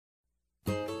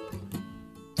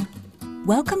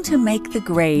Welcome to Make the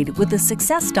Grade with the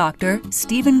Success Doctor,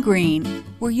 Stephen Green,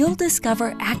 where you'll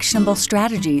discover actionable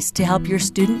strategies to help your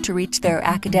student to reach their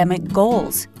academic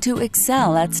goals, to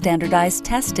excel at standardized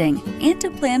testing, and to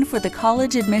plan for the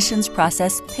college admissions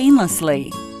process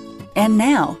painlessly. And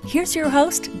now, here's your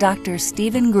host, Dr.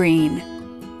 Stephen Green.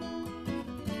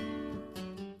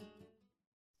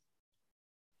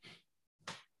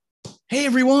 Hey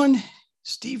everyone,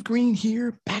 Steve Green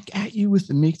here, back at you with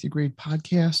the Make the Grade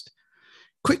podcast.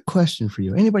 Quick question for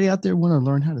you. Anybody out there want to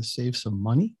learn how to save some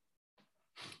money?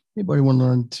 Anybody want to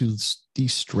learn to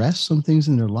de-stress some things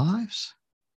in their lives?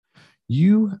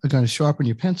 You are going to sharpen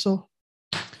your pencil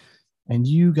and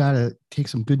you got to take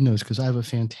some good notes because I have a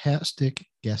fantastic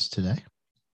guest today.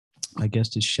 My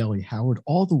guest is Shellee Howard,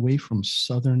 all the way from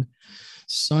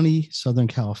sunny Southern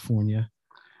California.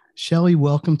 Shellee,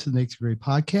 welcome to the Make the Grade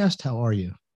podcast. How are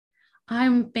you?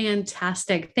 I'm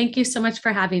fantastic. Thank you so much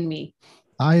for having me.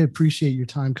 I appreciate your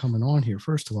time coming on here.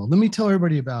 First of all, let me tell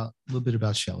everybody a little bit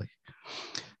about Shellee.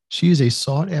 She is a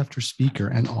sought-after speaker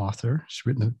and author. She's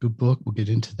written a good book. We'll get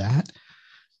into that.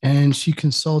 And she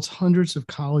consults hundreds of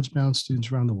college-bound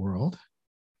students around the world,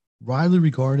 widely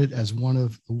regarded as one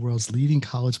of the world's leading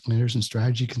college planners and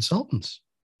strategy consultants.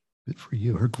 Good for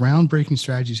you. Her groundbreaking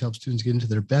strategies help students get into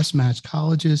their best-matched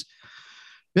colleges.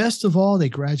 Best of all, they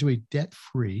graduate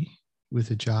debt-free with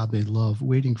a job they love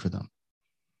waiting for them.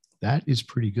 That is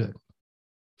pretty good.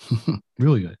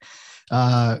 Really good.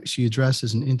 She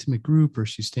addresses an intimate group or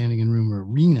she's standing in room or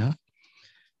arena.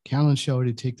 Count on Shellee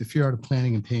to take the fear out of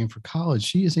planning and paying for college.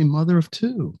 She is a mother of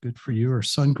two. Good for you. Her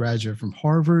son graduated from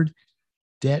Harvard,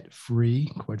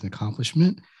 debt-free, quite an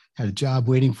accomplishment. Had a job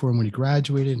waiting for him when he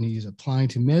graduated and he's applying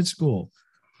to med school.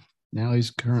 Now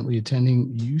he's currently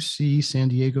attending UC San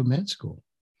Diego Med School.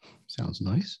 Sounds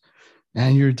nice.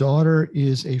 And your daughter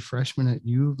is a freshman at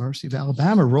University of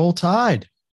Alabama. Roll Tide.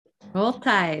 Roll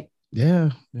Tide.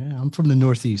 Yeah. I'm from the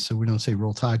Northeast, so we don't say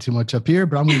roll tide too much up here,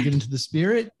 but I'm going to get into the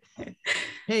spirit.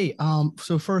 Hey,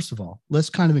 so first of all, let's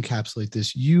kind of encapsulate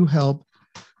this. You help,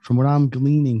 from what I'm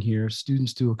gleaning here,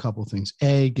 students do a couple of things.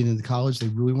 A, get into the college they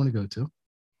really want to go to.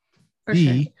 For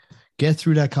B, sure. get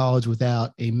through that college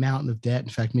without a mountain of debt. In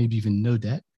fact, maybe even no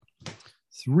debt.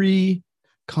 3,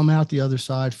 come out the other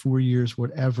side, 4 years,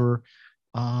 whatever,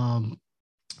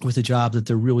 with a job that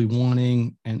they're really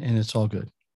wanting, and it's all good.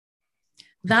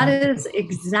 That is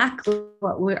exactly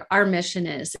what our mission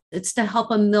is. It's to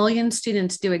help 1 million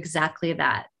students do exactly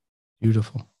that.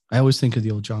 Beautiful. I always think of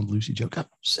the old John Belushi joke,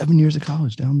 7 years of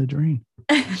college down the drain.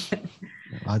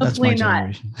 That's my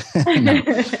generation.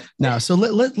 No. So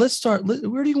let's start.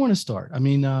 Where do you want to start? I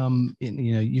mean,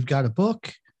 you've got a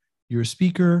book, you're a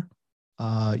speaker,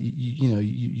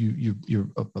 you're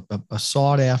a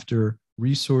sought after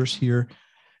resource here.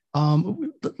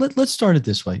 Let's start it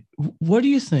this way. What do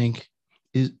you think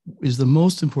is the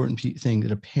most important thing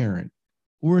that a parent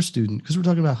or a student, because we're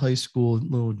talking about high school,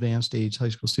 little advanced age high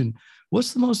school student,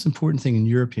 what's the most important thing in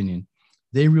your opinion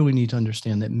they really need to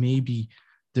understand that maybe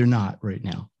they're not right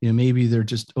now? Maybe they're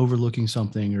just overlooking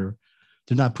something or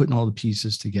they're not putting all the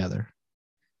pieces together.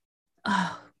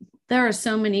 Oh, there are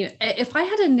so many. If I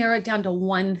had to narrow it down to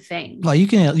one thing. Well, you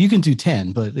can do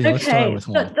 10, but let's start with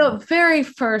one. The very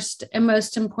first and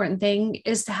most important thing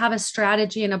is to have a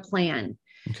strategy and a plan.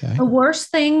 Okay. The worst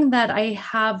thing that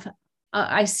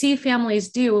I see families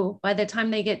do by the time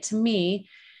they get to me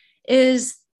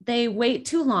is they wait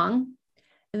too long.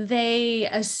 They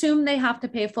assume they have to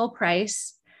pay full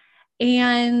price,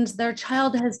 and their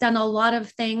child has done a lot of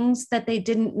things that they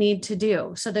didn't need to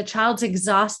do. So the child's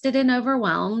exhausted and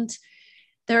overwhelmed.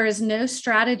 There is no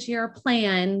strategy or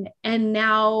plan, and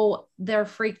now they're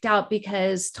freaked out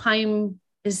because time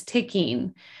is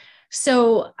ticking.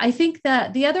 So I think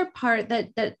that the other part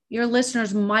that your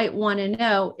listeners might want to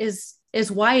know is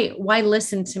why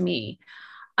listen to me.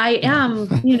 I am,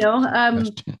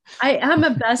 I am a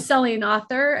best-selling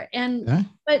author,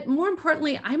 but more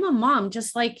importantly, I'm a mom,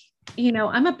 just like,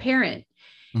 I'm a parent.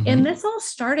 Mm-hmm. And this all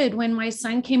started when my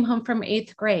son came home from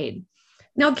 8th grade.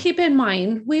 Now, keep in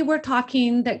mind, we were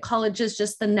talking that college is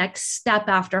just the next step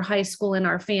after high school in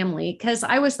our family, because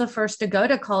I was the first to go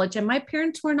to college and my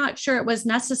parents were not sure it was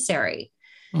necessary.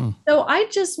 So I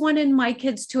just wanted my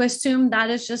kids to assume that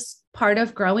is just part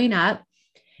of growing up.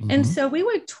 Mm-hmm. And so we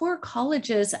would tour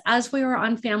colleges as we were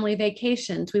on family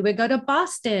vacations. We would go to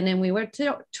Boston and we would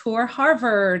tour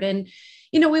Harvard, and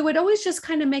we would always just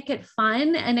kind of make it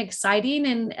fun and exciting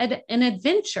and an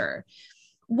adventure.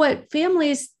 What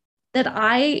families that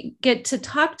I get to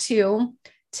talk to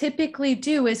typically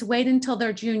do is wait until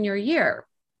their junior year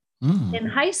in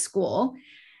high school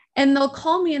And they'll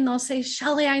call me and they'll say,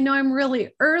 Shellee, I know I'm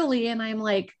really early. And I'm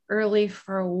like, early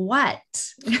for what?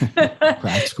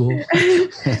 Grad school,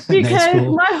 med Because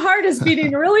school. my heart is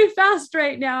beating really fast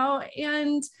right now.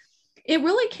 And it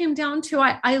really came down to,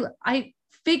 I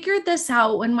figured this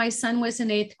out when my son was in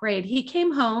 8th grade. He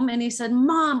came home and he said,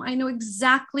 Mom, I know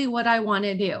exactly what I want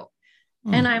to do.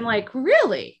 And I'm like,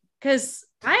 really? Because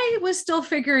I was still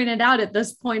figuring it out at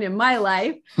this point in my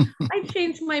life. I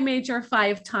changed my major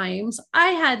 5 times. I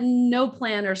had no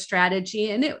plan or strategy.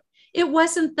 And it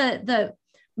wasn't the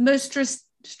most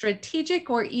strategic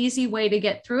or easy way to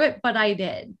get through it, but I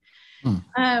did.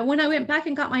 When I went back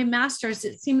and got my master's,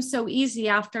 it seemed so easy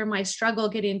after my struggle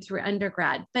getting through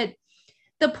undergrad. But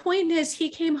the point is, he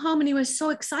came home and he was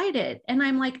so excited. And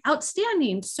I'm like,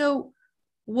 outstanding. So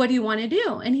what do you want to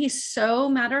do? And he so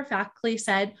matter-of-factly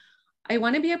said, I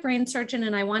want to be a brain surgeon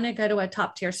and I want to go to a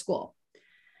top tier school.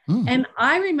 And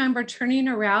I remember turning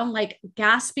around, like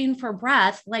gasping for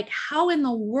breath, like, how in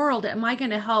the world am I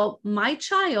going to help my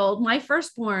child, my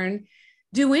firstborn,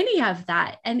 do any of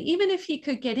that? And even if he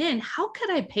could get in, how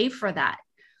could I pay for that?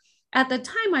 At the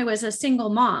time, I was a single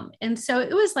mom. And so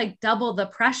it was like double the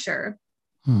pressure,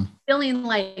 feeling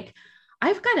like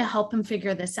I've got to help him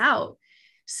figure this out.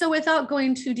 So without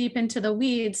going too deep into the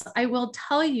weeds, I will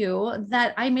tell you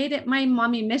that I made it my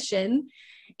mommy mission.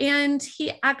 And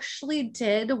he actually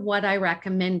did what I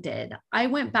recommended. I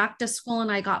went back to school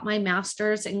and I got my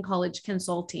master's in college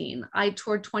consulting. I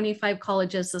toured 25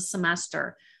 colleges a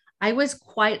semester. I was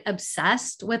quite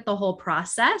obsessed with the whole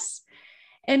process.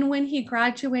 And when he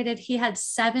graduated, he had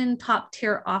 7 top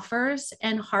tier offers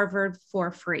and Harvard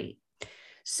for free.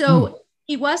 So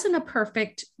he wasn't a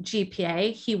perfect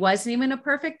GPA. He wasn't even a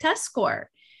perfect test score.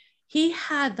 He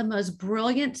had the most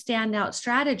brilliant standout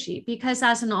strategy because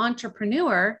as an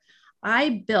entrepreneur,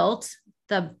 I built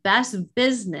the best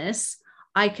business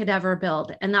I could ever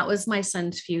build. And that was my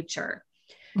son's future.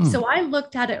 So I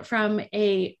looked at it from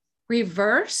a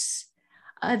reverse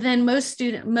than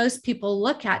most people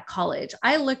look at college.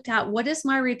 I looked at what is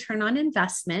my return on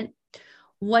investment?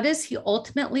 What does he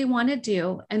ultimately want to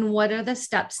do? And what are the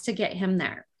steps to get him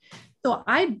there? So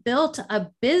I built a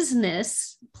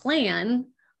business plan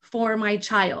for my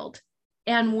child.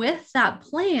 And with that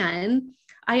plan,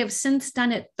 I have since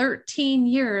done it 13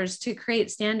 years to create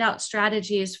standout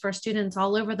strategies for students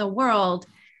all over the world.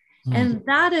 And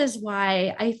that is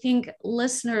why I think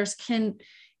listeners can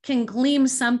glean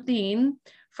something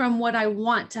from what I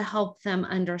want to help them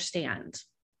understand.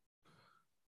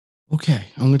 Okay,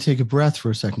 I'm going to take a breath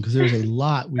for a second because there's a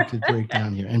lot we could break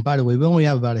down here. And by the way, we only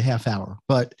have about a half hour,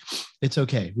 but it's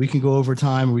okay. We can go over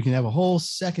time or we can have a whole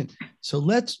second. So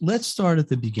let's start at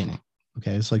the beginning.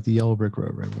 Okay, it's like the yellow brick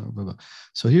road, right? Blah, blah, blah.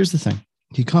 So here's the thing.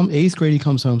 8th grade, he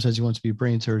comes home, says he wants to be a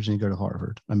brain surgeon and go to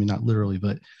Harvard. I mean, not literally,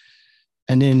 but,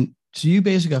 and then, so you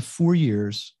basically got 4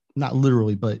 years, not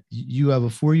literally, but you have a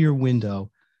 4-year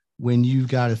window when you've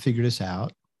got to figure this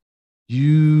out.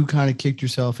 You kind of kicked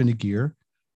yourself into gear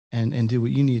and do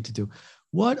what you needed to do.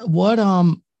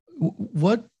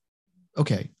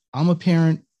 Okay, I'm a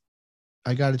parent.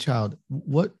 I got a child.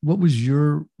 What was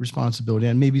your responsibility?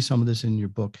 And maybe some of this in your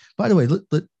book. By the way,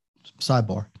 let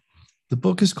sidebar. The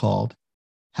book is called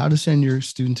How to Send Your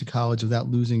Student to College Without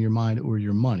Losing Your Mind or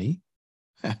Your Money,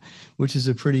 which is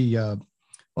a pretty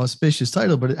auspicious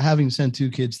title, but having sent 2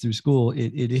 kids through school,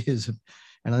 it is.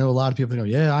 And I know a lot of people go,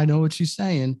 yeah, I know what she's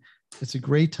saying. It's a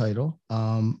great title,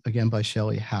 again, by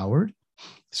Shellee Howard.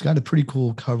 It's got a pretty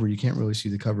cool cover. You can't really see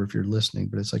the cover if you're listening,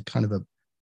 but it's like kind of a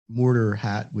mortar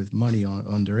hat with money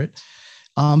under it.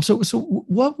 So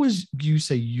what was, you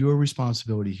say, your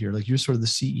responsibility here? Like, you're sort of the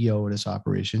CEO of this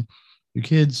operation. Your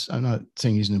kids, I'm not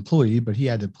saying he's an employee, but he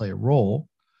had to play a role.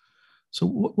 So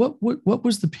what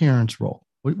was the parent's role?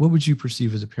 What would you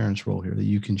perceive as a parent's role here that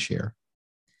you can share?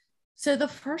 So the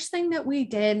first thing that we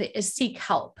did is seek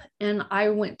help. And I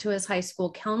went to his high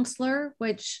school counselor,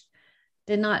 which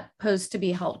did not pose to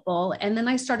be helpful. And then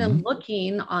I started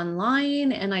looking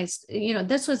online, and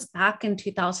this was back in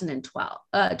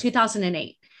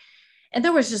 2008. And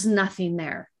there was just nothing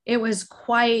there. It was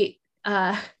quite,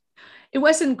 it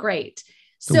wasn't great.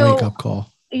 The wake-up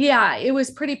call. Yeah, it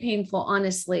was pretty painful,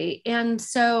 honestly. And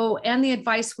the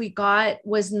advice we got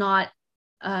was not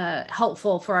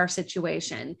helpful for our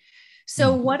situation.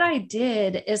 So what I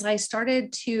did is I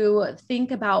started to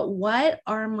think about, what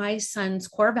are my son's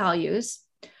core values?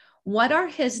 What are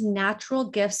his natural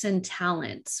gifts and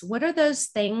talents? What are those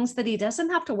things that he doesn't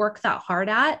have to work that hard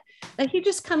at, that he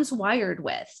just comes wired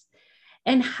with?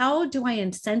 And how do I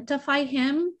incentivize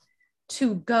him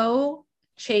to go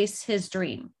chase his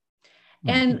dream?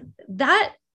 And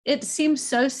that it seems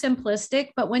so simplistic,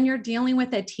 but when you're dealing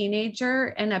with a teenager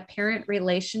and a parent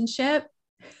relationship,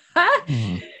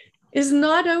 is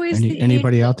not always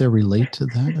anybody out there relate to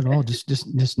that at all?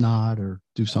 Just nod or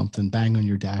do something, bang on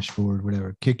your dashboard,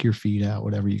 whatever, kick your feet out,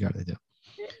 whatever you got to do.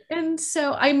 And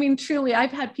so, I mean, truly,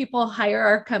 I've had people hire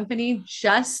our company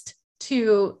just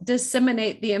to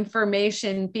disseminate the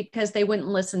information because they wouldn't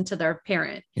listen to their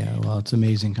parent. Yeah, well, it's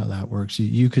amazing how that works.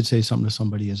 You could say something to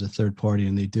somebody as a third party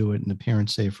and they do it, and the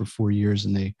parents say it for 4 years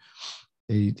and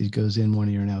it goes in one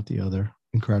ear and out the other.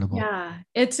 Incredible. Yeah,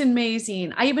 it's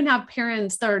amazing. I even have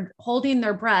parents that are holding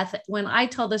their breath when I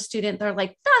tell the student, they're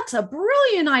like, that's a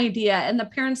brilliant idea. And the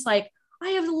parent's like, I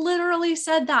have literally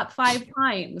said that 5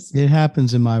 times. It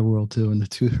happens in my world too, in the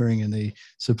tutoring and the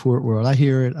support world. I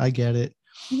hear it. I get it.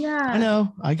 Yeah. I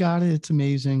know. I got it. It's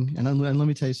amazing. And let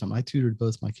me tell you something. I tutored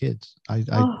both my kids. I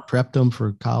prepped them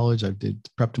for college.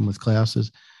 Prepped them with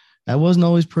classes. That wasn't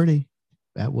always pretty.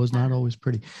 That was not always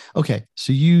pretty. Okay.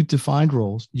 So you defined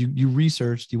roles, you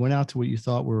researched, you went out to what you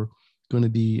thought were going to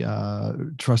be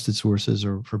trusted sources,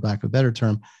 or for lack of a better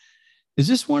term. Is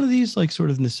this one of these like sort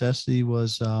of necessity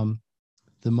was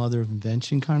the mother of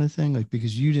invention kind of thing? Like,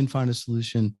 because you didn't find a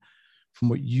solution from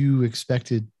what you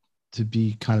expected to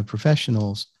be kind of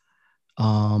professionals,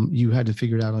 you had to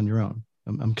figure it out on your own.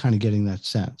 I'm kind of getting that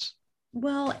sense.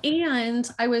 Well, and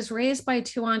I was raised by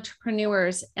 2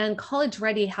 entrepreneurs, and College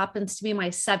Ready happens to be my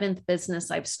 7th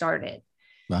business I've started.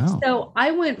 Wow. So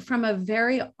I went from a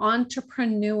very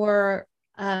entrepreneur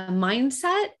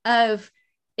mindset of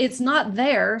it's not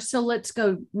there, so let's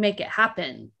go make it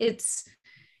happen.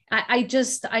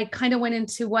 I kind of went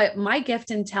into what my gift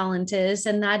and talent is,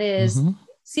 and that is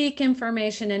seek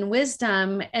information and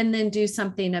wisdom and then do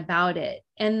something about it.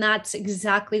 And that's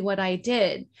exactly what I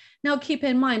did. Now, keep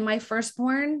in mind, my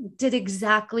firstborn did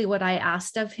exactly what I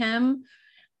asked of him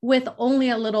with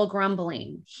only a little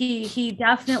grumbling. He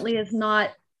definitely is not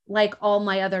like all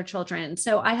my other children.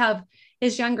 So I have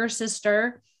his younger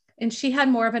sister, and she had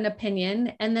more of an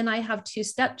opinion. And then I have 2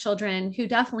 stepchildren who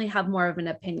definitely have more of an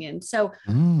opinion. So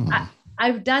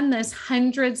I've done this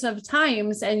hundreds of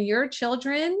times, and your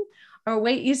children are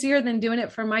way easier than doing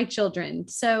it for my children.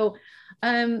 So,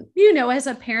 as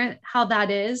a parent, how that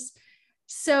is.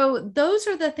 So those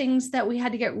are the things that we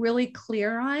had to get really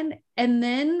clear on. And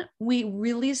then we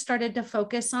really started to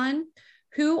focus on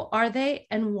who are they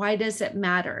and why does it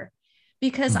matter?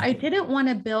 Because I didn't want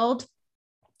to build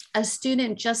a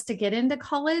student just to get into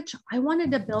college. I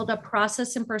wanted to build a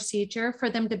process and procedure for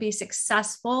them to be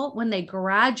successful when they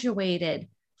graduated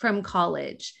from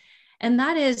college. And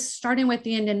that is starting with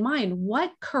the end in mind.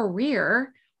 What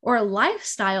career or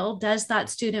lifestyle does that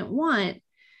student want?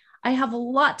 I have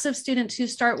lots of students who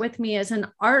start with me as an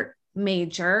art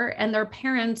major, and their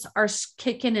parents are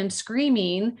kicking and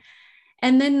screaming.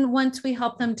 And then once we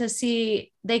help them to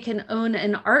see they can own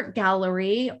an art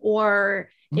gallery or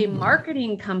a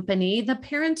marketing company, the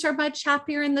parents are much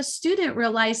happier, and the student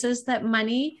realizes that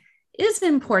money is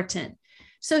important.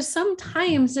 So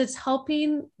sometimes it's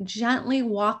helping gently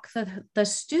walk the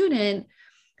student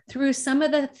through some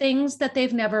of the things that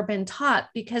they've never been taught,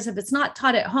 because if it's not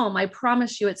taught at home, I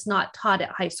promise you it's not taught at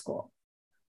high school.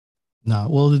 No,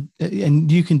 well, and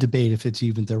you can debate if it's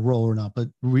even their role or not, but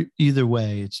either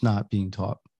way, it's not being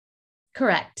taught.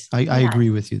 Correct. I agree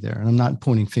with you there. And I'm not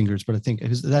pointing fingers, but I think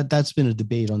that's been a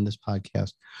debate on this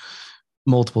podcast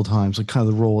multiple times, like kind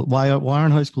of the role. Why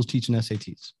aren't high schools teaching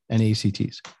SATs and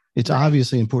ACTs? It's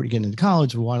obviously important to get into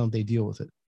college, but why don't they deal with it?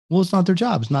 Well, it's not their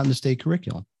job. It's not in the state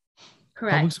curriculum.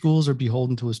 Correct. Public schools are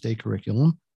beholden to a state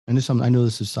curriculum. And I know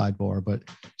this is sidebar, but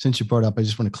since you brought up, I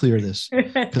just want to clear this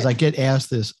because I get asked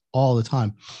this all the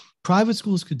time. Private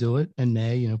schools could do it,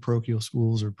 and parochial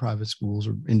schools or private schools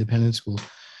or independent schools.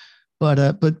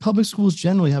 But public schools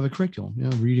generally have a curriculum.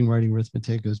 Reading, writing,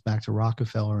 arithmetic goes back to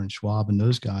Rockefeller and Schwab and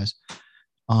those guys.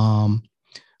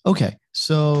 Okay,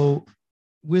 so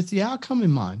with the outcome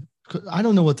in mind, I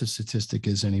don't know what the statistic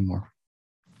is anymore.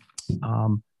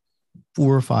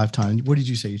 4 or 5 times. What did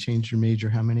you say? You changed your major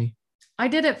how many? I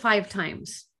did it 5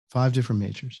 times. 5 different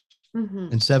majors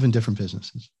and 7 different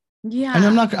businesses. Yeah. And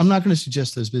I'm not going to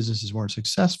suggest those businesses weren't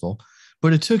successful,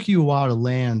 but it took you a while to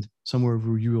land somewhere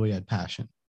where you really had passion.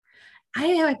 I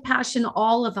had passion,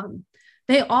 all of them.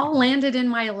 They all landed in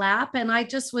my lap, and I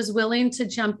just was willing to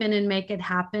jump in and make it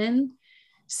happen.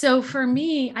 So for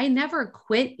me, I never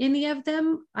quit any of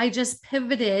them. I just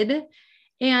pivoted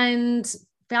and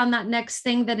found that next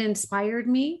thing that inspired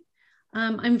me.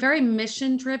 I'm very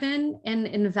mission driven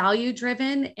and value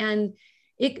driven. And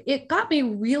it got me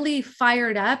really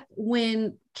fired up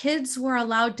when kids were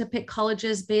allowed to pick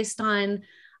colleges based on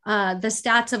the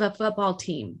stats of a football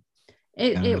team.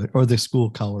 Or the school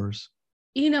colors.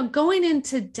 Going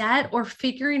into debt or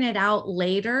figuring it out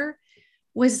later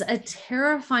was a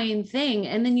terrifying thing.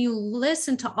 And then you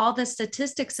listen to all the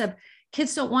statistics of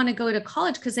kids don't want to go to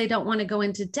college because they don't want to go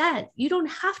into debt. You don't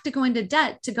have to go into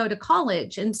debt to go to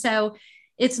college. And so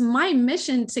it's my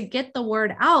mission to get the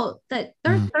word out that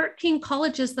there are 13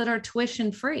 colleges that are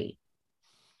tuition free.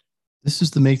 This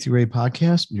is the Make the Grade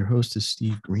podcast. Your host is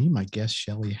Steve Green. My guest,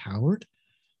 Shellee Howard.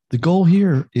 The goal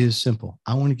here is simple.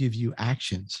 I want to give you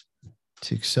actions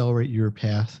to accelerate your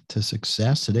path to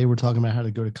success. Today, we're talking about how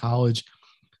to go to college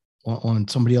on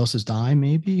somebody else's dime,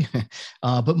 maybe.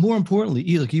 But more importantly,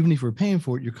 look, even if we're paying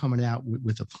for it, you're coming out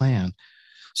with a plan.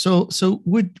 So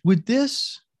would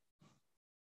this,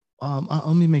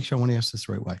 let me make sure I want to ask this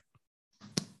the right way.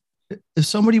 If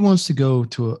somebody wants to go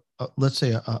to let's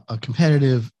say a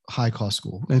competitive high cost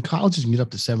school, and colleges can get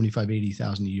up to 75,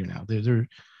 80,000 a year now. They're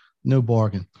no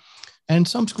bargain. And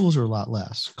some schools are a lot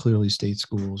less, clearly state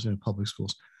schools and public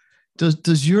schools.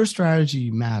 Does your strategy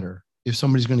matter if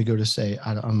somebody's going to go to, say,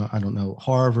 I don't know,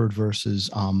 Harvard versus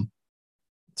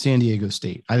San Diego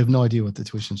State? I have no idea what the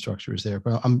tuition structure is there,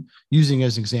 but I'm using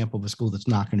as an example of a school that's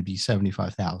not going to be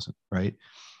 75,000, right?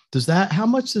 How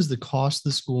much does the cost of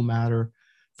the school matter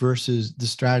versus the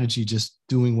strategy just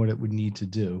doing what it would need to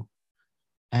do?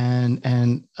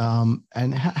 And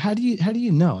how do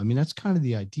you know? I mean, that's kind of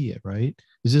the idea, right?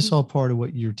 Is this all part of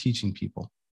what you're teaching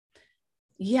people?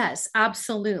 Yes,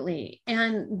 absolutely.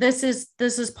 And this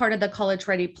is part of the College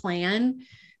Ready plan,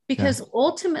 because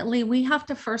ultimately we have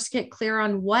to first get clear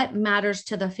on what matters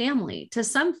to the family. To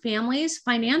some families,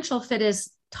 financial fit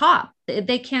is top.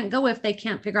 They can't go if they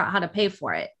can't figure out how to pay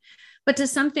for it. But to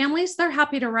some families, they're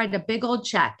happy to write a big old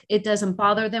check. It doesn't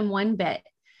bother them one bit.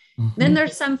 Then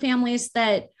there's some families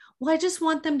that, well, I just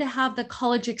want them to have the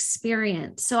college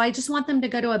experience. So I just want them to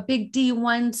go to a big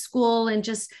D1 school and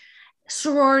just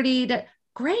sorority.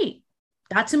 Great.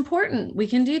 That's important. We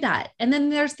can do that. And then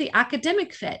there's the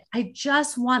academic fit. I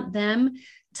just want them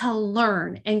to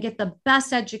learn and get the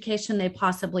best education they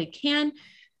possibly can.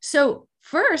 So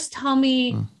first, tell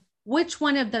me which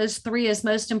one of those three is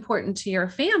most important to your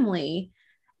family.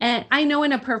 And I know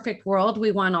in a perfect world,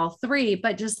 we want all three,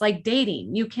 but just like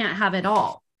dating, you can't have it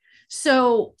all.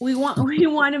 So we want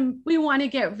to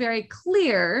get very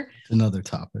clear. It's another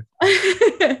topic.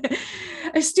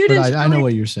 Students, I know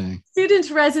what you're saying. Students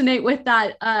resonate with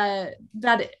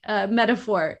that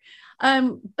metaphor.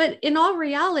 But in all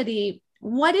reality,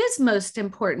 what is most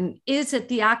important? Is it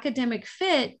the academic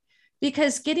fit?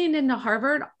 Because getting into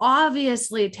Harvard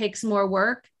obviously takes more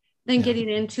work than getting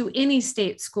into any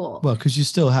state school. Well, because you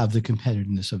still have the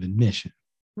competitiveness of admission.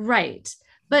 Right.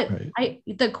 But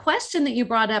the question that you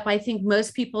brought up, I think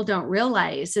most people don't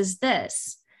realize is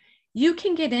this. You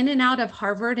can get in and out of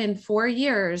Harvard in 4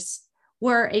 years,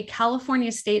 where a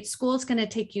California state school is going to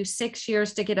take you 6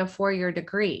 years to get a 4-year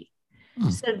degree.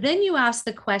 So then you ask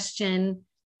the question,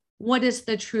 what is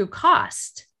the true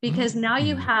cost? Because now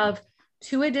you have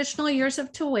 2 additional years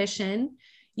of tuition.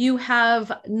 You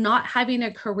have not having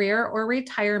a career or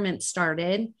retirement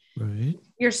started. Right.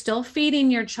 You're still feeding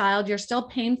your child. You're still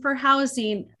paying for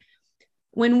housing.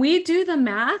 When we do the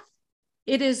math,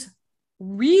 it is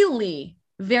really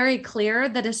very clear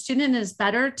that a student is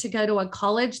better to go to a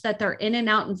college that they're in and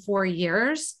out in 4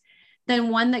 years than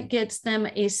one that gets them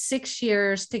 6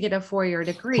 years to get a 4-year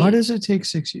degree. Why does it take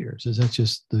 6 years? Is that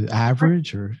just the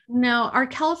average, or? No, our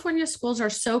California schools are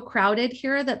so crowded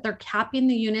here that they're capping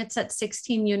the units at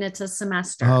 16 units a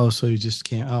semester. Oh, so you just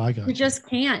can't. Oh, I got you. You just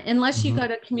can't unless you go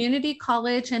to community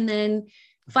college and then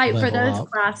fight for those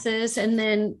classes. And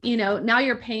then, now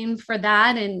you're paying for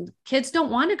that, and kids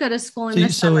don't want to go to school in the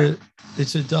summer.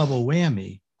 It's a double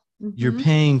whammy. You're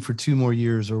paying for 2 more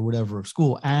years or whatever of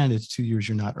school, and it's 2 years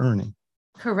you're not earning.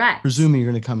 Correct. Presuming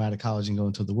you're going to come out of college and go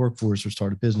into the workforce or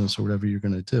start a business or whatever you're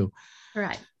going to do.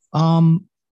 Correct.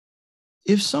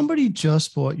 If somebody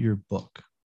just bought your book,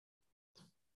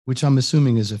 which I'm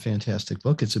assuming is a fantastic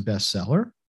book, it's a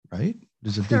bestseller, right?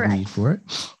 There's a big need for it.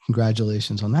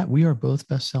 Congratulations on that. We are both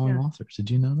best-selling authors. Did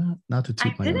you know that? Not to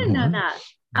toot my own horn. I didn't know that.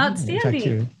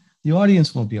 Outstanding. Fact, the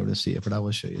audience won't be able to see it, but I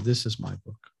will show you. This is my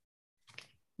book.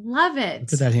 Love it.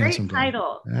 Look at that handsome Great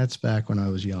title. Guy. That's back when I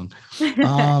was young.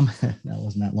 That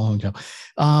wasn't that long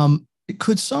ago.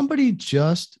 Could somebody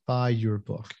just buy your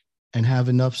book and have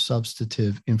enough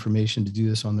substantive information to do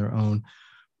this on their own?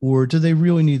 Or do they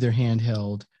really need their hand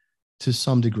held to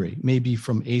some degree, maybe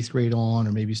from 8th grade on,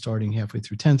 or maybe starting halfway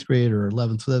through 10th grade or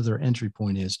 11th, whatever their entry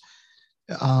point is?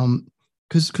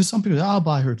 Because some people, I'll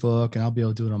buy her book and I'll be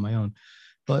able to do it on my own.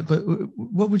 But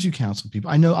what would you counsel people?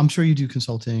 I'm sure you do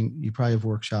consulting. You probably have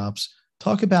workshops.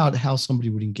 Talk about how somebody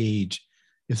would engage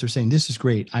if they're saying, this is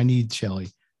great, I need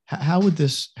Shellee, how would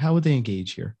they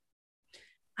engage here?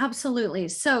 Absolutely.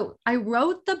 So I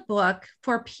wrote the book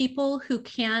for people who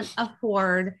can't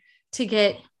afford to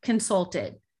get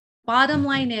consulted. Bottom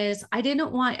line is, I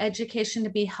didn't want education to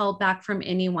be held back from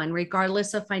anyone,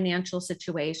 regardless of financial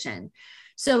situation.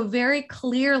 So very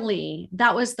clearly,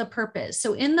 that was the purpose.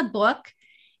 So in the book,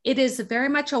 it is very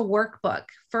much a workbook.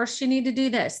 First, you need to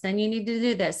do this, then you need to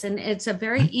do this. And it's a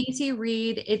very easy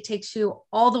read. It takes you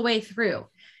all the way through.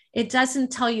 It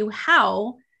doesn't tell you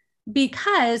how,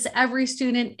 because every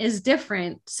student is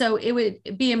different. So it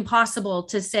would be impossible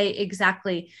to say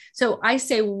exactly. So I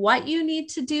say what you need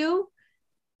to do,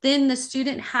 then the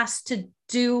student has to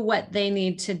do what they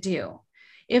need to do.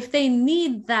 If they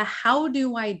need the how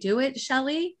do I do it,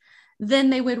 Shellee, then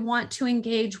they would want to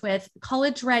engage with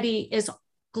College Ready is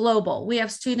global. We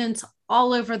have students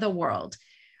all over the world.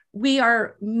 We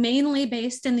are mainly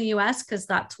based in the US because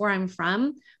that's where I'm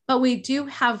from, but we do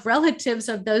have relatives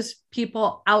of those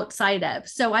people outside of.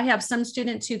 So I have some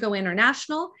students who go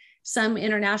international, some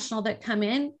international that come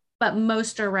in, but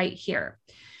most are right here.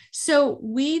 So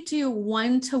we do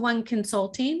one-to-one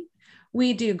consulting.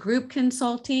 We do group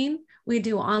consulting. We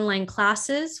do online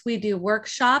classes. We do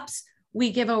workshops.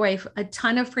 We give away a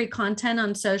ton of free content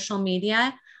on social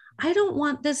media. I don't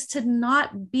want this to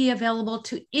not be available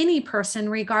to any person,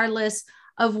 regardless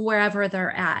of wherever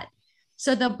they're at.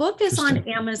 So the book is on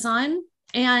Amazon,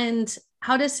 and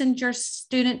how to send your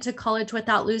student to college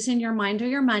without losing your mind or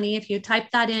your money. If you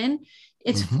type that in,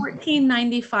 it's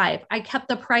 $14.95. I kept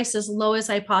the price as low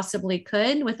as I possibly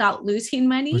could without losing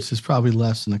money. Which is probably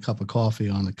less than a cup of coffee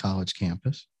on the college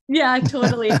campus. Yeah,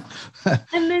 totally. And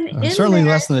then certainly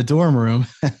less than a dorm room.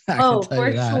 Oh,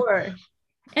 for sure.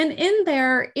 And in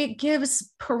there, it gives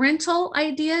parental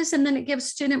ideas, and then it gives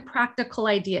student practical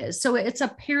ideas. So it's a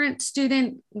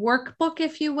parent-student workbook,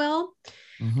 if you will.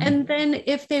 And then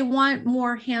if they want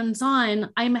more hands-on,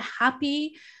 I'm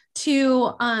happy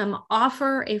to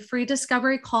offer a free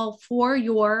discovery call for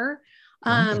your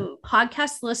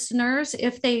podcast listeners.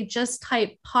 If they just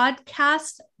type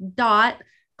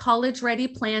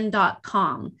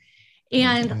podcast.collegereadyplan.com.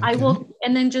 And I will,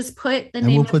 and then just put the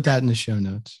name. And we'll put that in the show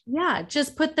notes. Yeah,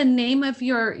 just put the name of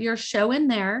your show in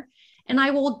there, and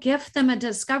I will gift them a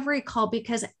discovery call,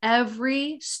 because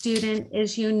every student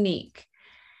is unique.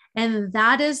 And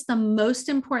that is the most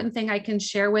important thing I can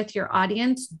share with your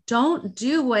audience. Don't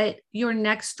do what your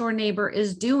next door neighbor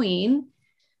is doing.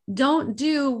 Don't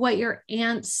do what your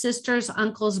aunt's sister's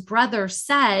uncle's brother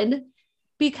said,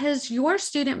 because your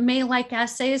student may like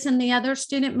essays and the other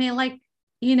student may like,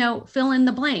 fill in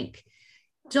the blank.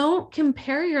 Don't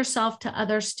compare yourself to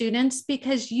other students,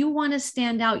 because you want to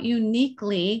stand out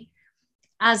uniquely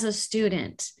as a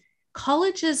student.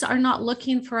 Colleges are not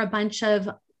looking for a bunch of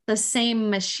the same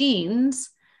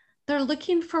machines. They're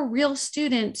looking for real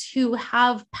students who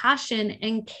have passion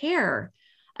and care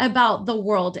about the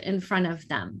world in front of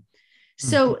them.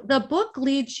 So the book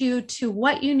leads you to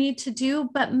what you need to do,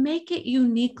 but make it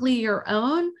uniquely your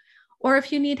own. Or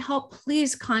if you need help,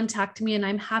 please contact me, and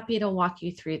I'm happy to walk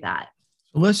you through that.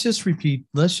 Let's just repeat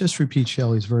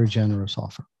Shellee's very generous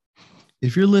offer.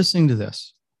 If you're listening to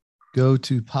this, go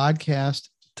to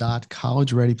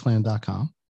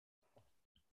podcast.collegereadyplan.com.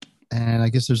 And I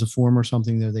guess there's a form or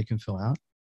something there they can fill out.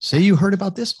 Say you heard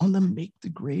about this on the Make the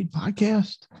Grade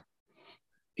podcast.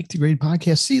 Make the Grade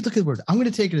podcast. See, look at the word. I'm going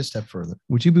to take it a step further.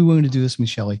 Would you be willing to do this with me,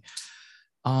 Shellee?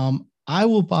 I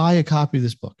will buy a copy of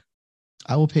this book.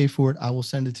 I will pay for it. I will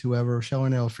send it to whoever. Shellee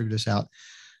and I will figure this out.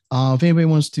 If anybody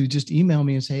wants to just email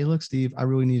me and say, hey, look, Steve, I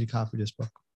really need a copy of this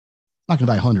book. I'm not going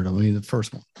to buy 100 of them. I mean, the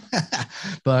first one.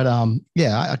 But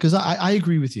yeah, because I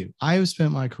agree with you. I have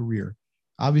spent my career.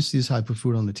 Obviously, this is how I put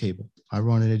food on the table. I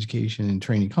run an education and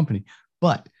training company,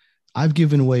 but I've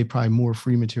given away probably more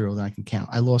free material than I can count.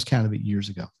 I lost count of it years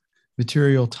ago.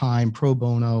 Material, time, pro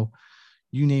bono,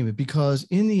 you name it. Because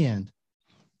in the end,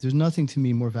 there's nothing to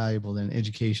me more valuable than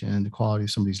education and the quality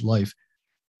of somebody's life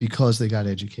because they got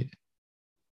educated.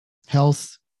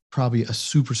 Health, probably a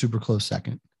super, super close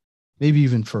second, maybe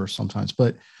even first sometimes.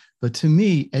 But to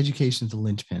me, education is the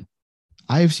linchpin.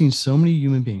 I have seen so many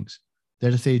human beings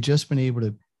that if they had just been able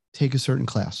to take a certain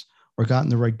class or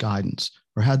gotten the right guidance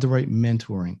or had the right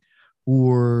mentoring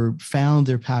or found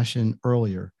their passion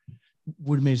earlier,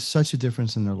 would have made such a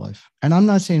difference in their life. And I'm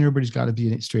not saying everybody's got to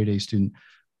be a straight A student.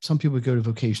 Some people go to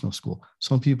vocational school.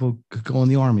 Some people could go in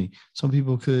the Army. Some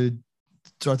people could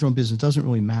start their own business. It doesn't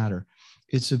really matter.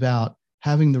 It's about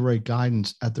having the right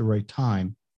guidance at the right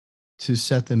time to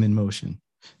set them in motion.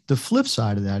 The flip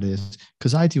side of that is,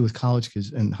 because I deal with college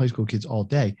kids and high school kids all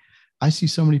day, I see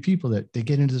so many people that they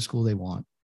get into the school they want.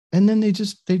 And then they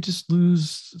just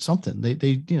lose something. They I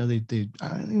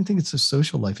don't even think it's a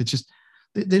social life. It's just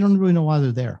they don't really know why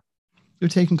they're there. They're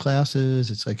taking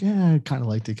classes. It's like, yeah, kind of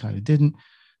like they kind of didn't.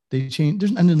 They change.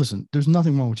 And then listen, there's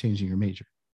nothing wrong with changing your major.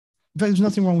 In fact, there's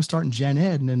nothing wrong with starting gen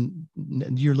ed and then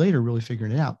a year later really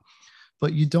figuring it out.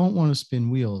 But you don't want to spin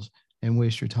wheels and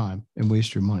waste your time and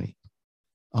waste your money.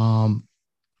 Can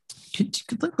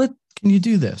you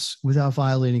do this without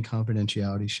violating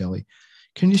confidentiality, Shellee?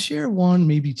 Can you share one,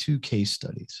 maybe two case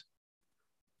studies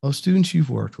of students you've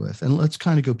worked with? And let's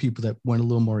kind of go people that went a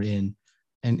little more in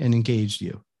and engaged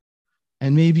you.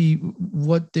 And maybe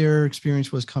what their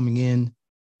experience was coming in,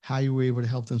 how you were able to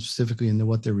help them specifically, and then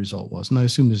what their result was. And I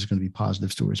assume there's going to be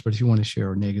positive stories, but if you want to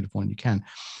share a negative one, you can.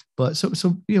 But so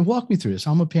walk me through this.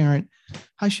 I'm a parent.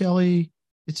 Hi, Shellee.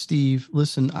 It's Steve.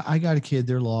 Listen, I got a kid.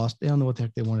 They're lost. They don't know what the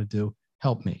heck they want to do.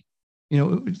 Help me.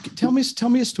 Tell me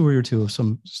a story or two of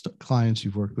some clients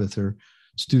you've worked with, or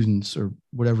students, or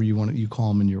whatever you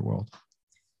call them in your world.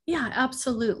 Yeah,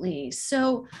 absolutely.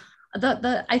 So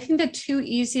I think the two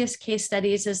easiest case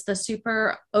studies is the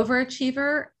super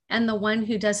overachiever and the one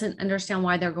who doesn't understand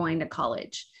why they're going to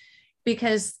college,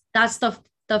 because that's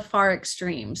the far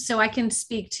extreme. So I can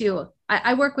speak to,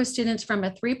 I work with students from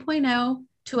a 3.0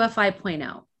 to a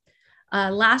 5.0.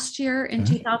 Last year in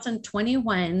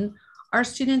 2021, our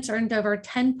students earned over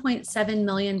 $10.7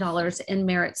 million in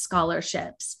merit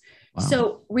scholarships. Wow.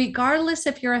 So regardless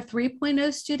if you're a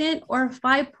 3.0 student or a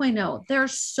 5.0,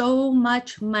 there's so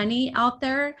much money out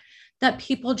there that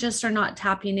people just are not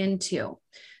tapping into.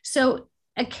 So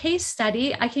a case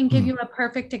study, I can give you a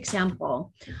perfect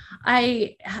example.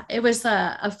 It was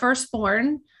a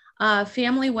firstborn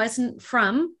family, wasn't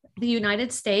from the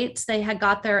United States. They had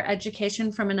got their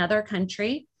education from another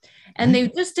country, and they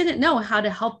just didn't know how to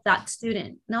help that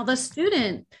student. Now, the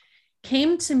student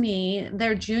came to me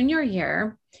their junior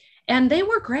year, and they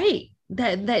were great.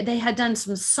 They had done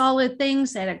some solid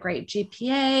things. They had a great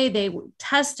GPA. They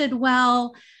tested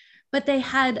well, but they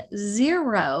had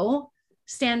zero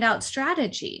standout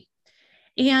strategy.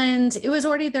 And it was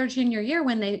already their junior year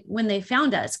when they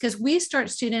found us, because we start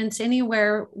students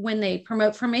anywhere when they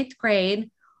promote from 8th grade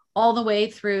all the way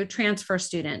through transfer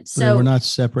students. So we're not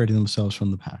separating themselves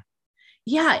from the pack.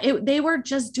 Yeah, they were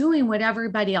just doing what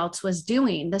everybody else was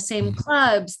doing, the same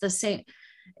clubs, the same.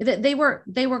 They were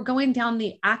going down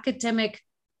the academic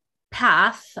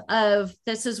path of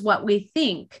this is what we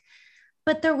think,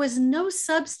 but there was no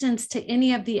substance to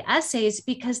any of the essays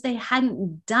because they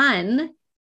hadn't done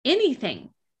anything.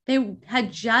 They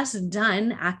had just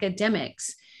done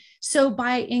academics. So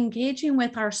by engaging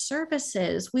with our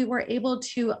services, we were able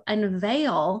to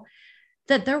unveil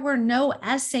that there were no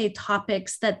essay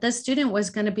topics that the student was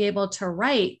going to be able to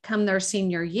write come their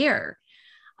senior year.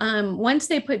 Once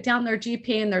they put down their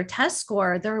GPA and their test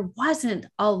score, there wasn't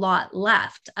a lot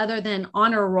left other than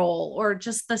honor roll or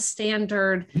just the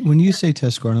standard. When you say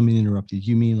test score, I don't mean to interrupt you.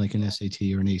 You mean like an SAT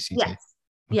or an ACT? Yes. Okay.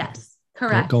 Yes,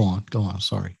 correct. Go on.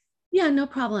 Sorry. Yeah, no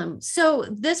problem. So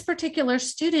this particular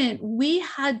student, we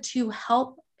had to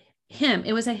help him,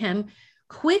 it was a him,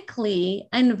 quickly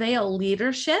unveil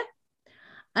leadership,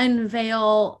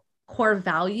 unveil core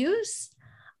values,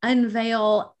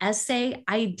 unveil essay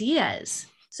ideas.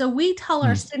 So we tell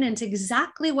our students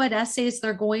exactly what essays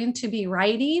they're going to be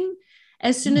writing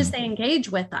as soon as they engage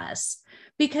with us,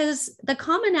 because the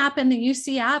Common App and the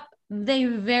UC app, they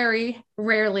very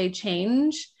rarely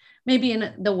change, maybe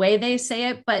in the way they say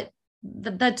it, but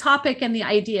the topic and the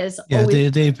ideas. Yeah,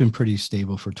 they've been pretty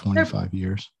stable for 25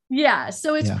 years. Yeah.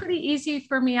 So it's pretty easy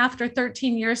for me after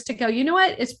 13 years to go, you know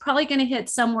what, it's probably going to hit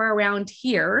somewhere around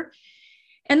here.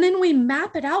 And then we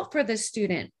map it out for the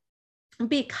student,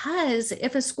 because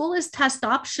if a school is test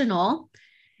optional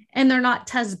and they're not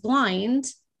test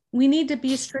blind, we need to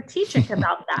be strategic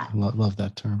about that. Love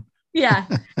that term. Yeah.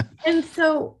 And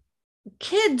so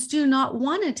kids do not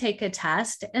want to take a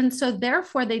test. And so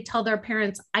therefore they tell their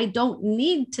parents, I don't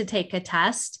need to take a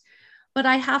test, but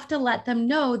I have to let them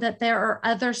know that there are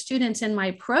other students in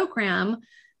my program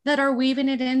that are weaving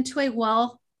it into a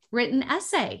well-written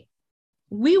essay.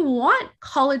 We want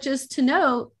colleges to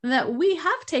know that we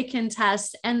have taken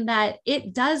tests and that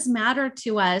it does matter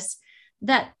to us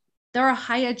that they're a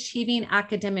high achieving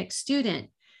academic student.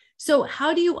 So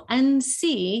how do you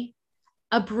unsee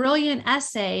a brilliant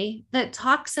essay that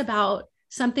talks about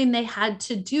something they had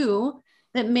to do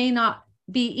that may not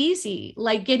be easy,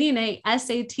 like getting a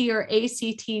SAT or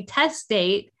ACT test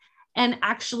date and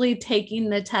actually taking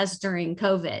the test during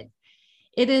COVID?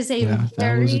 It is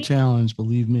that was a challenge.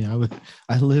 Believe me,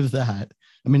 I live that.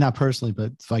 I mean, not personally,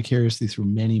 but vicariously through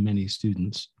many, many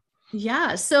students.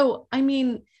 Yeah. So, I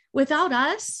mean, Without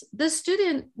us, the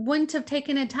student wouldn't have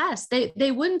taken a test.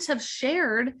 They wouldn't have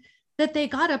shared that they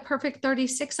got a perfect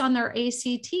 36 on their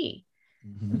ACT.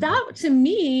 Mm-hmm. That to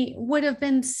me would have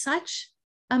been such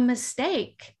a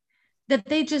mistake that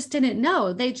they just didn't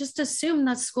know. They just assumed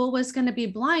that school was going to be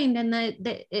blind, and that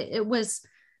it was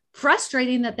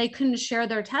frustrating that they couldn't share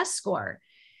their test score.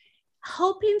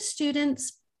 Helping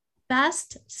students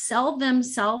best sell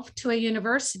themselves to a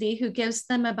university who gives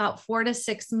them about 4 to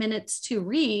 6 minutes to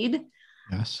read.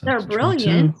 Yes, they're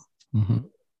brilliant. Mm-hmm.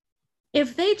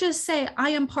 If they just say, I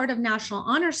am part of National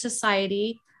Honor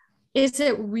Society, is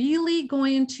it really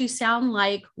going to sound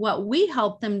like what we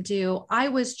help them do? I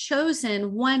was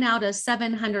chosen 1 out of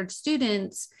 700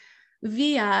 students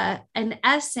via an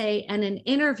essay and an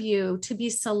interview to be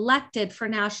selected for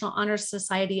National Honor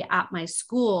Society at my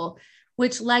school,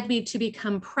 which led me to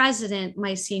become president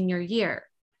my senior year.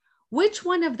 Which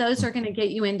one of those are going to get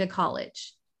you into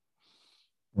college?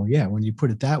 Well, yeah, when you put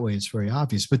it that way, it's very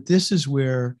obvious. But this is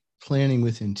where planning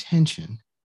with intention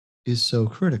is so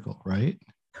critical, right?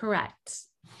 Correct.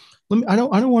 I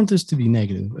don't want this to be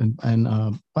negative. And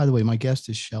by the way, my guest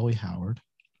is Shellee Howard.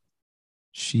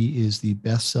 She is the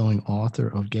best-selling author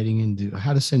of Getting into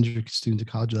How to Send Your Student to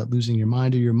College Without Losing Your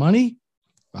Mind or Your Money.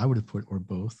 I would have put or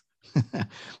both.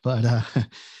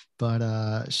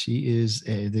 but she is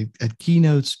a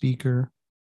keynote speaker,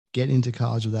 Get Into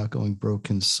College Without Going Broke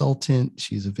consultant.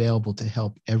 She's available to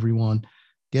help everyone.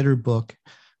 Get her book.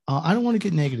 I don't want to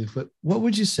get negative, but what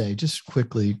would you say, just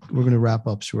quickly, we're going to wrap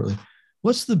up shortly.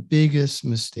 What's the biggest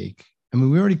mistake? I mean,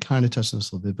 we already kind of touched on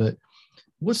this a little bit, but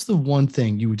what's the one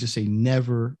thing you would just say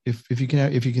never, if you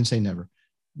can say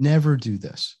never do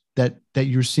this, that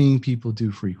you're seeing people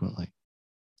do frequently?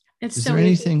 Is there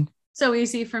anything so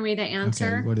easy for me to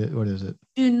answer? Okay, what is it?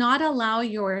 Do not allow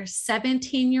your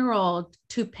 17-year-old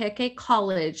to pick a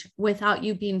college without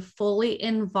you being fully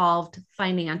involved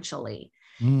financially.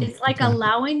 It's like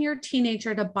allowing your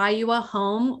teenager to buy you a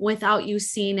home without you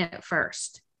seeing it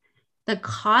first. The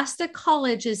cost of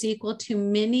college is equal to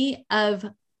many of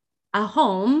a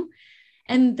home,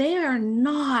 and they are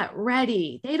not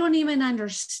ready. They don't even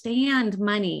understand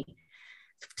money.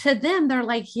 To them, they're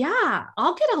like, yeah,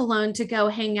 I'll get a loan to go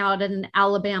hang out at an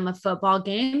Alabama football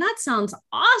game. That sounds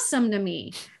awesome to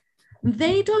me.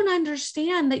 They don't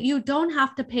understand that you don't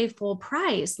have to pay full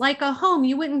price. Like a home,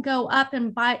 you wouldn't go up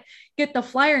and get the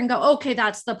flyer and go, okay,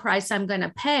 that's the price I'm going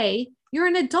to pay. You're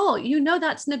an adult. You know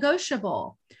that's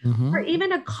negotiable. Mm-hmm. Or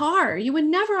even a car. You would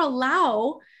never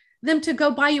allow them to go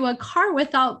buy you a car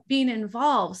without being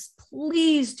involved.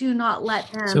 Please do not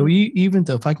let them. So even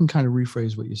though, if I can kind of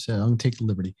rephrase what you said, I'm going to take the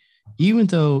liberty. Even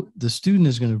though the student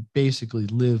is going to basically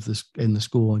live this in the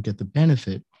school and get the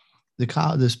benefit,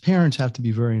 this parents have to be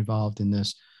very involved in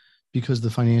this because of the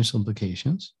financial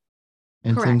implications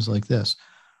and Correct. Things like this.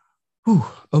 Whew,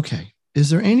 okay.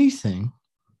 Is there anything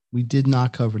we did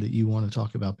not cover that you want to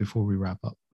talk about before we wrap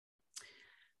up?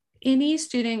 Any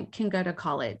student can go to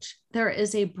college. There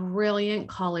is a brilliant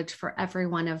college for every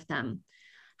one of them.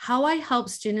 How I help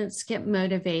students get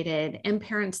motivated, and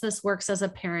parents, this works as a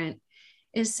parent,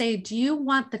 is say, do you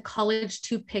want the college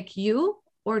to pick you,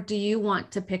 or do you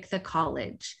want to pick the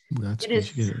college? It is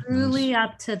truly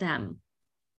up to them.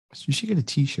 You should get a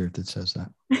T-shirt that says that.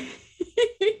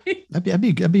 That'd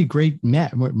be great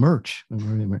merch.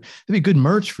 That'd be good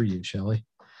merch for you, Shellee.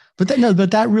 But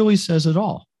that really says it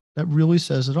all. That really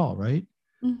says it all, right?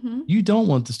 Mm-hmm. You don't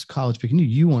want this college picking you.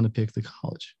 You want to pick the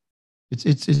college.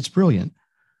 It's brilliant.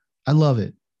 I love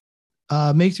it.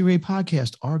 Make the Great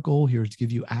Podcast. Our goal here is to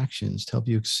give you actions to help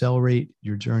you accelerate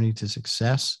your journey to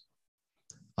success.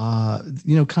 Kind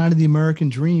of the American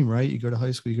dream, right? You go to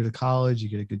high school, you go to college, you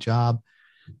get a good job.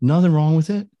 Nothing wrong with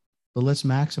it, but let's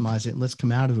maximize it. And let's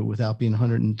come out of it without being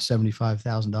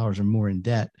 $175,000 or more in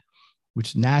debt,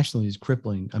 which nationally is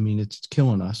crippling. I mean, it's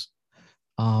killing us.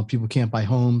 People can't buy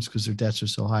homes because their debts are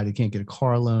so high. They can't get a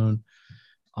car loan.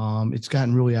 It's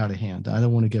gotten really out of hand. I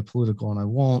don't want to get political, and I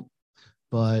won't,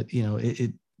 but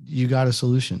you got a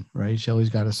solution, right? Shellee's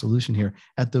got a solution here.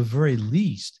 At the very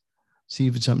least, see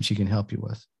if it's something she can help you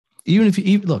with. Even if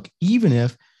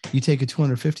you take a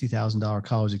 $250,000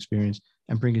 college experience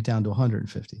and bring it down to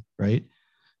 150, right?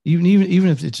 Even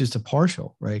if it's just a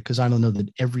partial, right? Because I don't know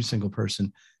that every single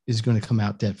person is going to come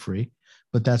out debt free,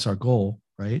 but that's our goal,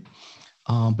 right?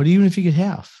 But even if you get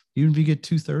half, even if you get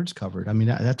 2/3 covered, I mean,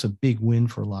 that's a big win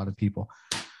for a lot of people.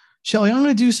 Shellee, I'm going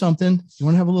to do something. You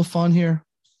want to have a little fun here?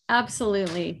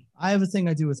 Absolutely. I have a thing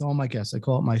I do with all my guests. I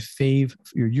call it my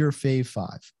your fave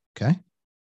 5. Okay.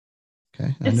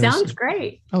 It sounds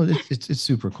great. Oh, it's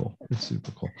super cool. It's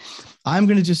super cool. I'm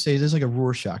going to just say this like a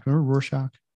Rorschach. Remember Rorschach?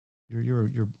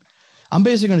 I'm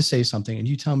basically going to say something and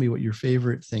you tell me what your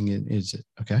favorite thing is.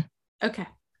 Okay. Okay.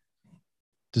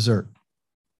 Dessert.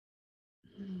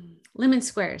 Lemon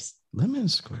squares. Lemon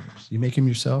squares. You make them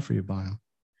yourself or you buy them?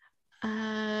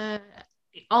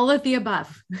 All of the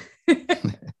above.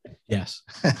 Yes.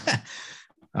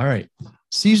 All right.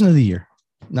 Season of the year.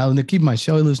 Now, keep in mind,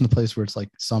 Shellee lives in a place where it's like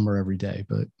summer every day,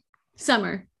 but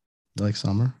summer. You like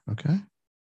summer? Okay.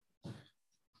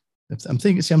 I'm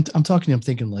thinking, see, I'm talking to you, I'm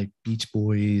thinking like Beach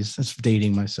Boys. That's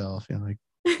dating myself, like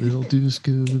Little Deuce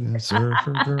Scoot and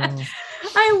Surfer Girl.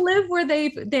 I live where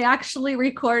they actually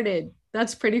recorded.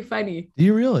 That's pretty funny. Do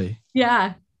you really?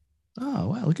 Yeah. Oh,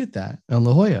 wow. Look at that. On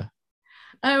La Jolla.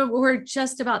 We're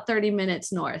just about 30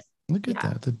 minutes north. Look at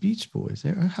that. The Beach Boys.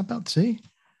 How about, see?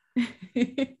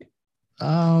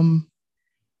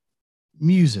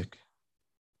 Music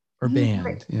or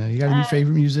band. You got any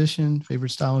favorite musician, favorite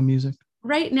style of music?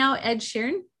 Right now, Ed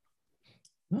Sheeran.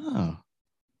 Oh.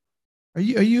 Are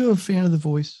you a fan of The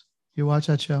Voice? You watch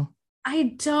that show?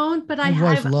 I don't, but my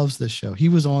wife loves this show. He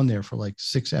was on there for like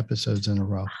 6 episodes in a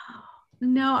row.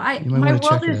 No, my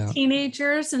world is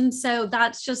teenagers, and so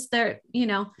that's just their,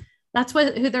 that's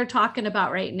who they're talking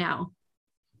about right now.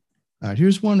 All right,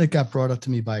 here's one that got brought up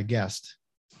to me by a guest.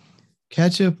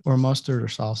 Ketchup or mustard or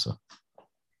salsa?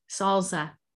 Salsa.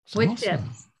 With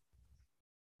chips.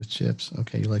 With chips.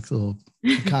 Okay, you like a little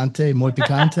picante, muy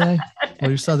picante? Well,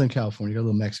 you're Southern California. You got a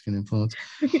little Mexican influence.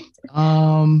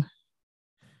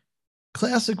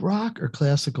 Classic rock or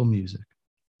classical music?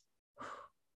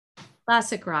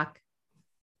 Classic rock.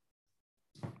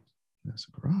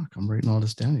 Classic rock. I'm writing all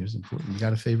this down here. It's important. You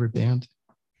got a favorite band?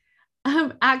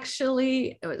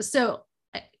 Actually, so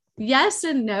yes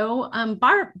and no.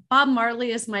 Bob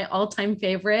Marley is my all-time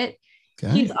favorite.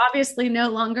 Okay. He's obviously no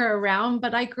longer around,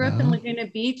 but I grew up in Laguna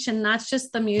Beach, and that's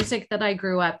just the music that I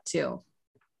grew up to.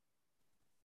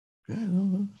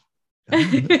 Good.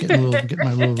 Get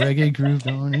my little reggae groove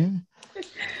going here.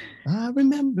 I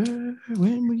remember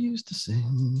when we used to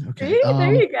sing. Okay,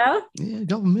 there you go. Yeah,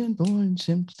 government born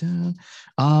Simptown.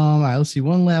 All right, let's see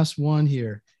one last one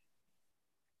here.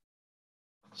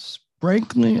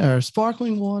 Sparkling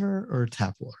water or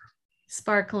tap water?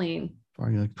 Sparkling.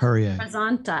 Like Perrier.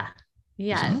 Presanta.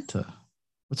 Yes. Presanta.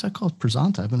 What's that called?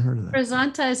 Presanta. I haven't heard of that.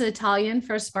 Presanta is Italian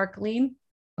for sparkling.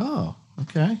 Oh,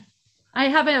 okay. I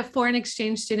have a foreign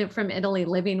exchange student from Italy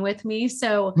living with me,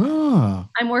 so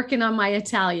I'm working on my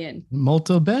Italian.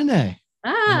 Molto bene.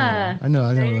 I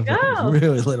know.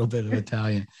 Really little bit of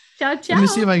Italian. Ciao, ciao. Let me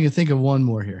see if I can think of one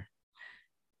more here.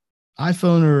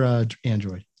 iPhone or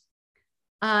Android?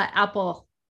 Apple,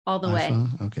 all the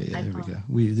iPhone? way. Okay, yeah, iPhone. There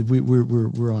we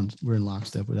go. We're in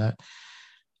lockstep with that.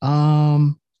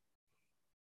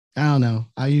 I don't know.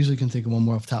 I usually can think of one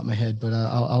more off the top of my head, but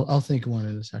I'll think of one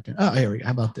in a second. Oh, here we go.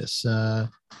 How about this? We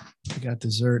got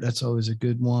dessert. That's always a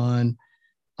good one.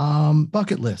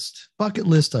 Bucket list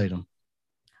item.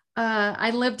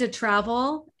 I live to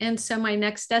travel, and so my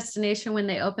next destination when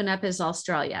they open up is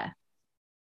Australia.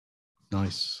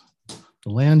 Nice. The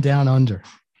land down under.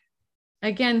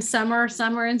 Again, summer,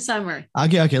 and summer.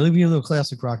 Okay. Let me give you a little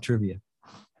classic rock trivia.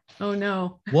 Oh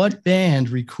no! What band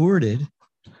recorded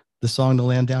the song "The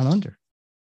Land Down Under"?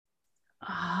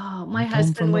 Oh, my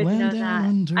husband would know that.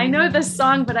 Under. I know the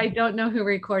song, but I don't know who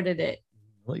recorded it.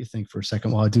 I'll let you think for a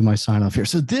second while I do my sign off here.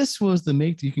 So this was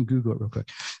you can Google it real quick.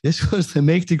 This was the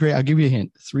Make the Grade. I'll give you a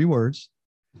hint. 3 words,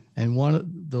 and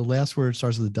the last word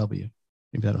starts with a W.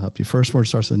 Maybe that'll help you. First word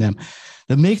starts with an M.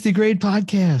 The Make the Grade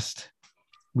podcast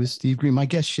with Steve Green. My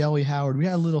guest, Shellee Howard. We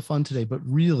had a little fun today, but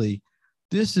really,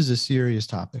 this is a serious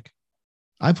topic.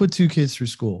 I put 2 kids through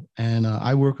school, and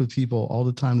I work with people all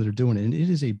the time that are doing it, and it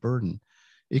is a burden.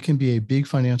 It can be a big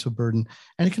financial burden,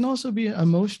 and it can also be an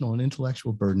emotional and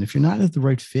intellectual burden. If you're not at the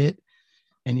right fit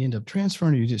and you end up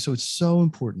transferring, so it's so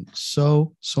important,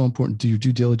 so important. Do your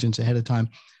due diligence ahead of time.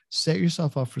 Set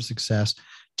yourself up for success.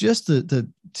 Just the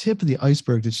tip of the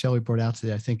iceberg that Shellee brought out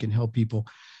today, I think, can help people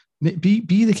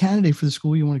be the candidate for the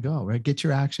school you want to go, right? Get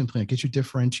your action plan, get your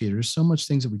differentiator. There's so much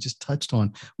things that we just touched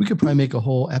on. We could probably make a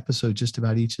whole episode just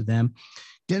about each of them.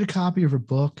 Get a copy of her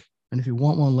book. And if you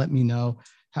want one, let me know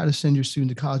how to send your student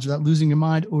to college without losing your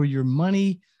mind or your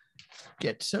money.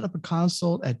 Set up a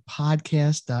consult at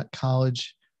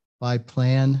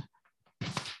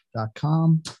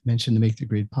podcast.collegebyplan.com. Mention the Make the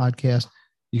Grade podcast.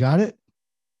 You got it?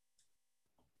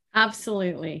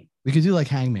 Absolutely. We could do like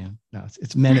Hangman. No,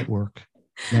 it's Men at Work.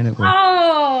 Men at Work.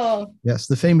 Oh, yes,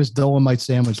 the famous Dolomite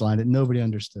sandwich line that nobody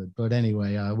understood. But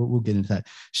anyway, we'll get into that.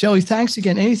 Shellee, thanks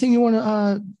again. Anything you want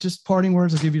to just parting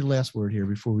words? I'll give you the last word here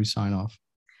before we sign off.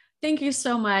 Thank you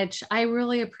so much. I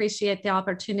really appreciate the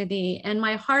opportunity, and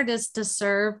my heart is to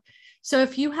serve So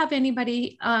if you have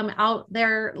anybody out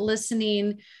there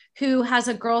listening who has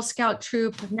a Girl Scout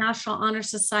troop, National Honor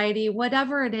Society,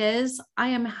 whatever it is, I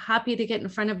am happy to get in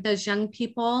front of those young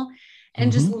people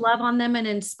and just love on them and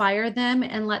inspire them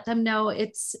and let them know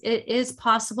it is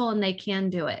possible and they can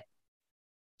do it.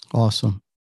 Awesome.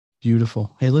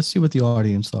 Beautiful. Hey, let's see what the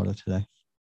audience thought of today.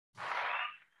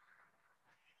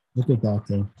 Look at that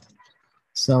though.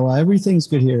 So everything's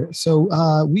good here.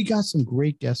 So we got some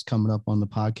great guests coming up on the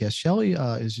podcast.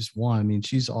 Shellee is just one. I mean,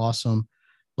 she's awesome.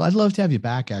 Well, I'd love to have you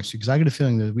back, actually, because I got a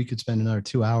feeling that we could spend another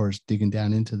 2 hours digging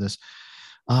down into this.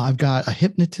 I've got a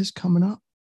hypnotist coming up.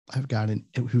 I've got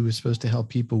who is supposed to help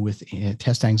people with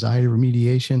test anxiety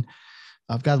remediation.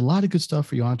 I've got a lot of good stuff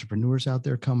for you entrepreneurs out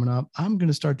there coming up. I'm going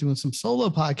to start doing some solo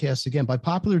podcasts again by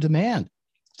popular demand.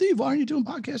 Steve, why aren't you doing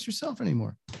podcasts yourself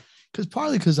anymore?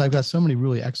 Partly because I've got so many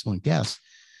really excellent guests,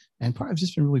 and I've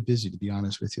just been really busy, to be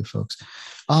honest with you folks.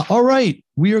 All right,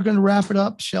 we are going to wrap it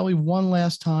up. Shellee, one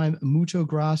last time, mucho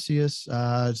gracias.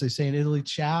 As they say in Italy,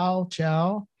 ciao,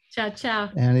 ciao. Ciao, ciao.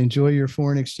 And enjoy your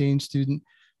foreign exchange student.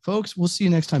 Folks, we'll see you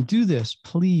next time. Do this,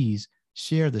 please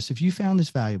share this. If you found this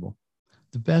valuable,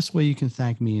 the best way you can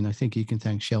thank me, and I think you can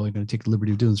thank Shellee, I'm going to take the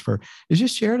liberty of doing this for her, is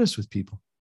just share this with people.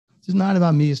 This is not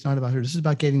about me. It's not about her. This is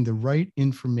about getting the right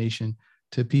information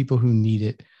to people who need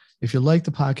it. If you like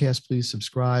the podcast, please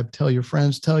subscribe, tell your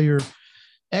friends, tell your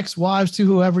ex-wives, to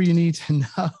whoever you need to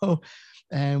know,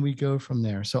 and we go from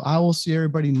there. So I will see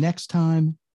everybody next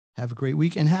time. Have a great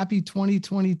week and happy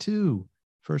 2022.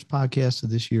 First podcast of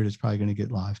this year that's probably going to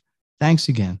get live. Thanks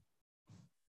again.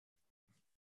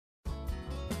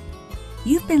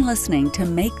 You've been listening to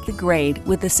Make the Grade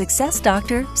with the Success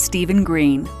Doctor, Stephen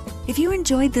Green. If you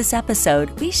enjoyed this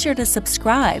episode, be sure to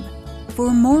subscribe. For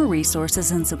more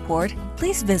resources and support,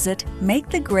 please visit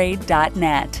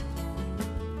makethegrade.net.